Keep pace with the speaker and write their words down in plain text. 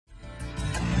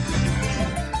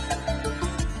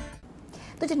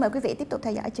Tôi xin mời quý vị tiếp tục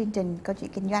theo dõi chương trình Câu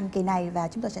chuyện kinh doanh kỳ này và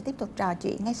chúng tôi sẽ tiếp tục trò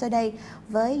chuyện ngay sau đây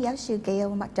với giáo sư Gail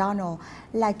McDonald,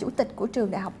 là chủ tịch của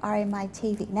trường Đại học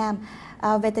RMIT Việt Nam,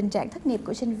 về tình trạng thất nghiệp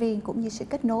của sinh viên cũng như sự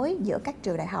kết nối giữa các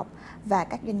trường đại học và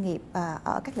các doanh nghiệp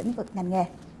ở các lĩnh vực ngành nghề.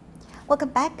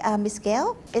 Welcome back, Ms. Gail.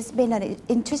 It's been an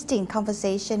interesting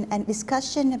conversation and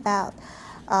discussion about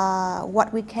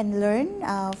what we can learn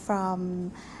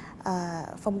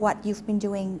from what you've been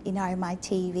doing in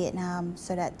RMIT Vietnam,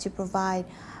 so that to provide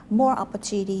more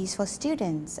opportunities for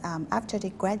students after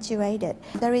they graduated.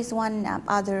 There is one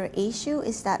other issue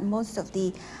is that most of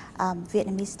the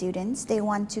Vietnamese students, they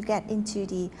want to get into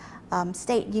the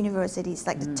state universities,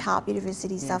 like the top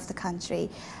universities of the country,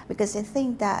 because they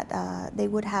think that they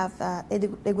would have,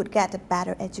 they would get a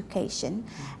better education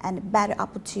and better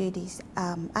opportunities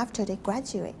after they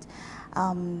graduate.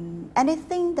 And I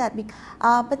think that,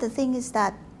 but the thing is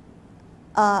that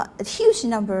a huge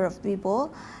number of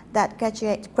people that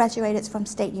graduated from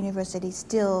state universities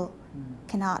still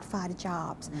cannot find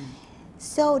jobs.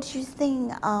 So do you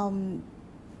think,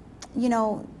 you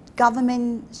know,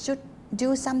 government should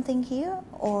do something here,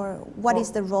 or what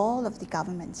is the role of the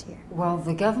government here? Well,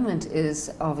 the government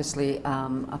is obviously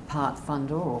a part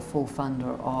funder or full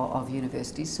funder of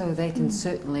universities, so they can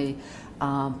certainly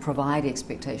provide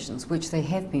expectations, which they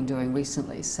have been doing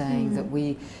recently, saying that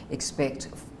we expect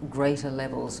greater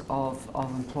levels of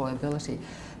employability.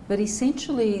 But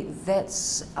essentially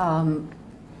that's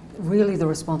really the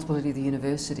responsibility of the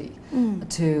university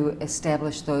to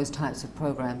establish those types of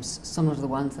programs, similar to the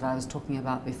ones that I was talking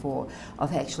about before,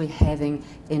 of actually having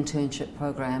internship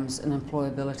programs, an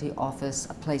employability office,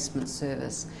 a placement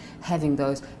service, having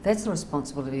those. That's the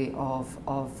responsibility of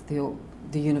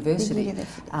the university,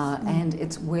 and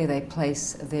it's where they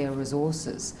place their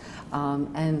resources.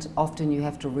 And often you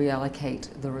have to reallocate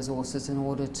the resources in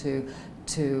order to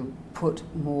put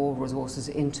more resources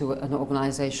into an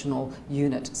organisational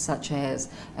unit such as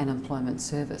an employment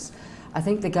service. I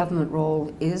think the government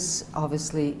role is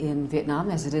obviously in Vietnam,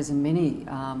 as it is in many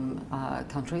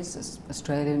countries,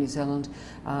 Australia, New Zealand,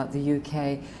 the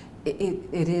UK.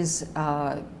 It is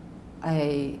a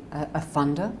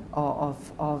funder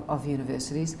of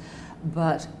universities,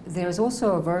 but there is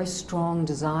also a very strong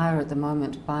desire at the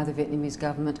moment by the Vietnamese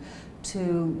government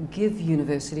to give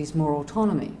universities more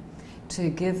autonomy, to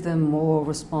give them more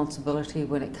responsibility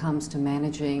when it comes to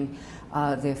managing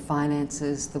their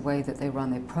finances, the way that they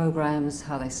run their programs,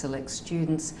 how they select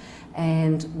students.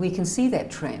 And we can see that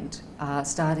trend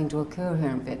starting to occur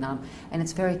here in Vietnam, and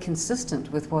it's very consistent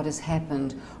with what has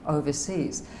happened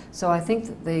overseas. So I think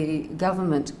that the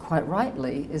government, quite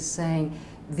rightly, is saying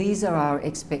these are our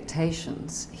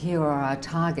expectations, here are our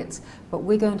targets, but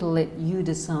we're going to let you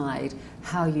decide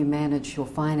how you manage your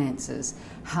finances,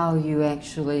 how you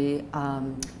actually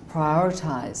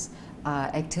prioritise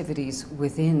activities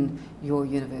within your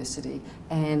university.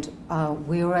 And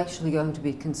we're actually going to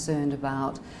be concerned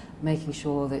about making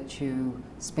sure that you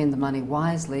spend the money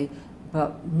wisely,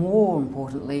 but more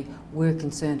importantly, we're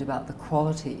concerned about the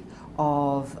quality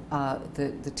of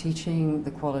the teaching,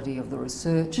 the quality of the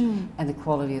research, and the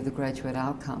quality of the graduate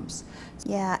outcomes.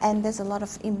 Yeah, and there's a lot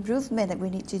of improvement that we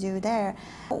need to do there.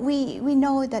 We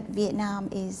know that Vietnam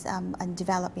is a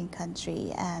developing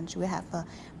country, and we have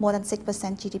more than 6%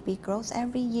 GDP growth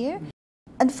every year.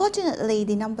 Unfortunately,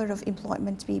 the number of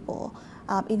employment people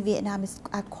in Vietnam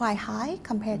are quite high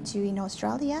compared to in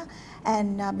Australia,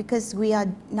 and because we are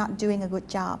not doing a good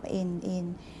job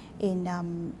in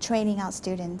training our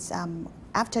students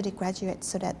after they graduate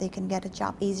so that they can get a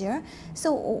job easier.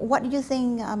 So what do you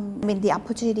think, I mean, the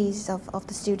opportunities of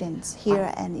the students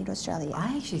here and in Australia?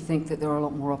 I actually think that there are a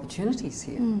lot more opportunities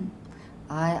here.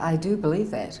 I do believe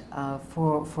that.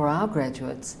 For our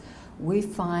graduates, we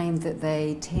find that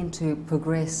they tend to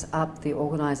progress up the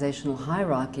organisational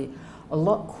hierarchy a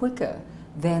lot quicker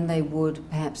than they would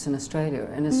perhaps in Australia.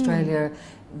 In Australia,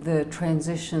 the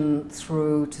transition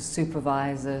through to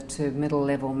supervisor, to middle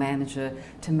level manager,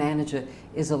 to manager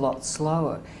is a lot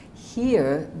slower.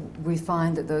 Here, we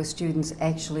find that those students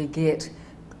actually get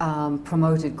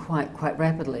promoted quite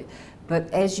rapidly. But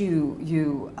as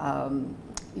you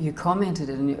commented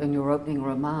in your opening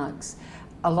remarks,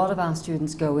 a lot of our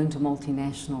students go into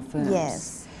multinational firms.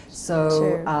 Yes.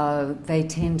 So they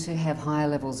tend to have higher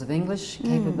levels of English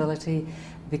capability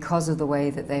because of the way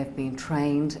that they've been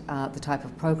trained, the type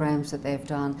of programs that they've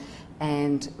done,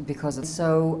 and because of,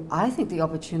 so I think the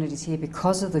opportunities here,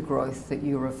 because of the growth that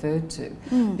you referred to,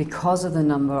 because of the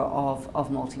number of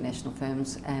multinational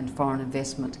firms and foreign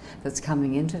investment that's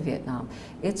coming into Vietnam,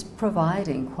 it's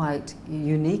providing quite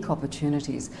unique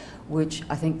opportunities, which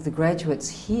I think the graduates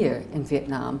here in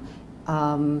Vietnam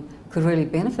could really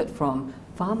benefit from,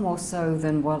 Far more so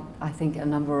than what I think a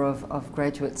number of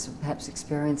graduates are perhaps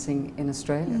experiencing in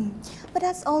Australia. But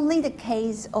that's only the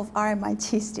case of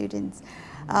RMIT students.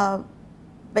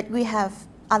 But we have,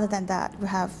 other than that, we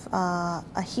have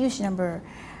a huge number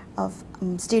of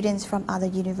students from other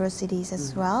universities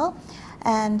as well.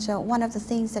 And one of the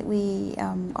things that we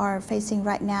are facing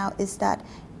right now is that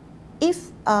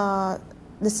if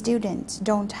the students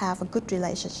don't have a good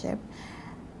relationship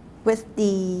with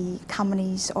the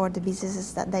companies or the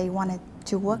businesses that they wanted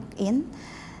to work in,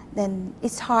 then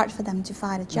it's hard for them to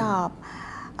find a job.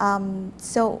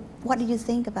 So what do you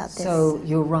think about this? So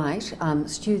you're right.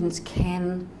 Students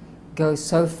can go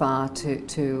so far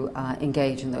to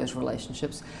engage in those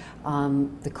relationships.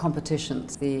 The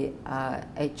competitions, the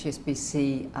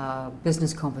HSBC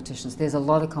business competitions, there's a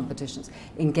lot of competitions.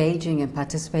 Engaging and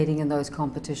participating in those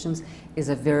competitions is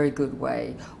a very good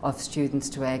way of students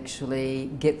to actually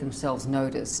get themselves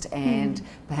noticed and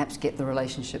perhaps get the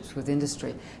relationships with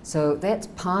industry. So that's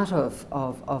part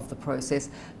of the process,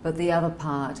 but the other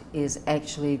part is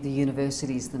actually the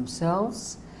universities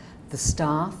themselves, the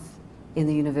staff in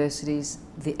the universities,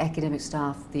 the academic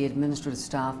staff, the administrative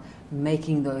staff,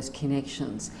 making those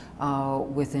connections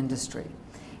with industry.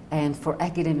 And for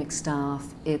academic staff,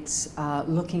 it's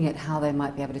looking at how they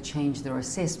might be able to change their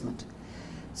assessment.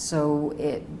 So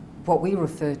what we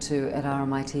refer to at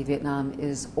RMIT Vietnam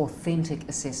is authentic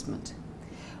assessment.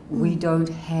 We don't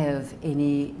have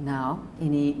any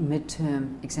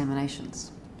midterm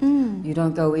examinations. You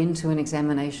don't go into an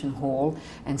examination hall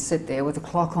and sit there with a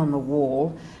clock on the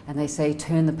wall and they say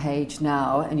turn the page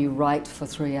now and you write for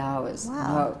 3 hours.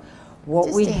 Wow. No. What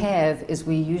we have is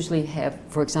we usually have,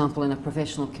 for example, in a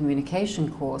professional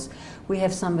communication course, we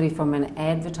have somebody from an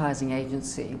advertising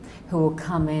agency who will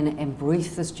come in and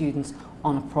brief the students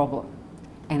on a problem.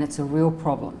 And it's a real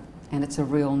problem and it's a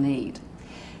real need.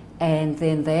 And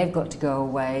then they've got to go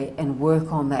away and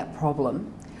work on that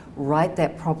problem, write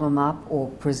that problem up or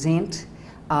present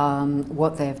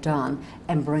what they've done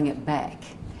and bring it back.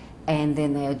 And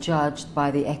then they are judged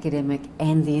by the academic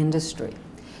and the industry.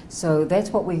 So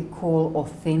that's what we call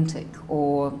authentic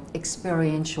or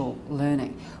experiential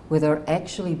learning, where they're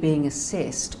actually being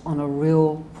assessed on a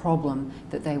real problem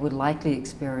that they would likely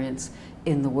experience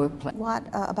in the workplace. What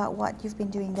about what you've been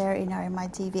doing there in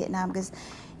RMIT Vietnam? Because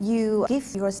you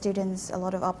give your students a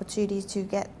lot of opportunities to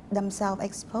get themselves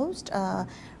exposed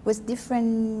with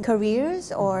different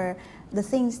careers or the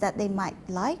things that they might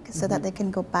like, so that they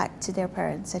can go back to their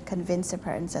parents and convince their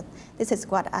parents that this is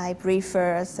what I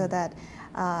prefer, so that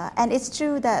and it's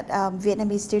true that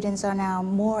Vietnamese students are now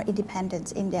more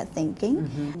independent in their thinking.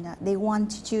 They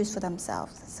want to choose for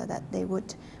themselves so that they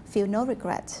would feel no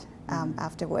regret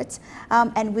afterwards.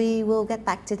 And we will get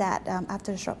back to that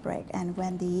after a short break and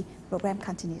when the program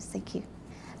continues. Thank you.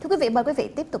 Thưa quý vị, mời quý vị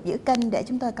tiếp tục giữ kênh để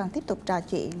chúng tôi còn tiếp tục trò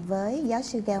chuyện với giáo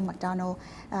sư Gail McDonald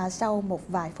sau một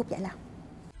vài phút giải lao.